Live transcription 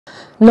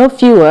No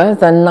fewer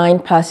than 9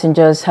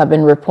 passengers have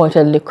been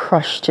reportedly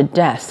crushed to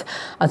death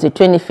as a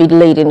 20-feet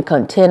laden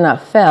container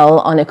fell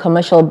on a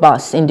commercial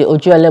bus in the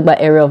Ojuelegba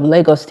area of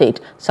Lagos State,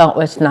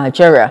 southwest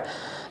Nigeria.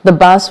 The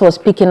bus was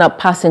picking up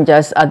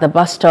passengers at the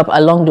bus stop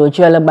along the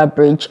Ojuelegba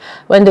bridge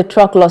when the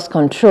truck lost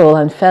control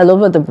and fell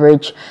over the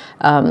bridge.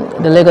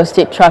 The Lagos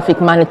State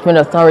Traffic Management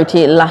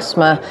Authority,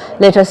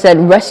 LASMA, later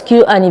said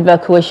rescue and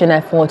evacuation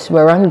efforts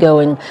were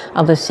ongoing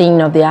at the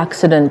scene of the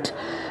accident.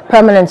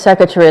 Permanent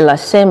Secretary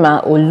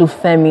Lasema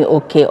Olufemi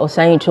Oke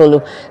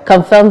Osanyintolu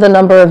confirmed the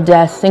number of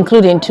deaths,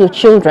 including 2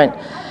 children.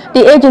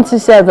 The agency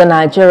said the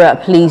Nigeria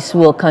police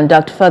will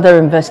conduct further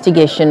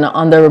investigation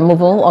on the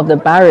removal of the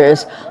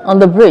barriers on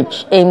the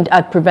bridge aimed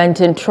at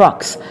preventing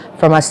trucks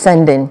from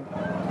ascending.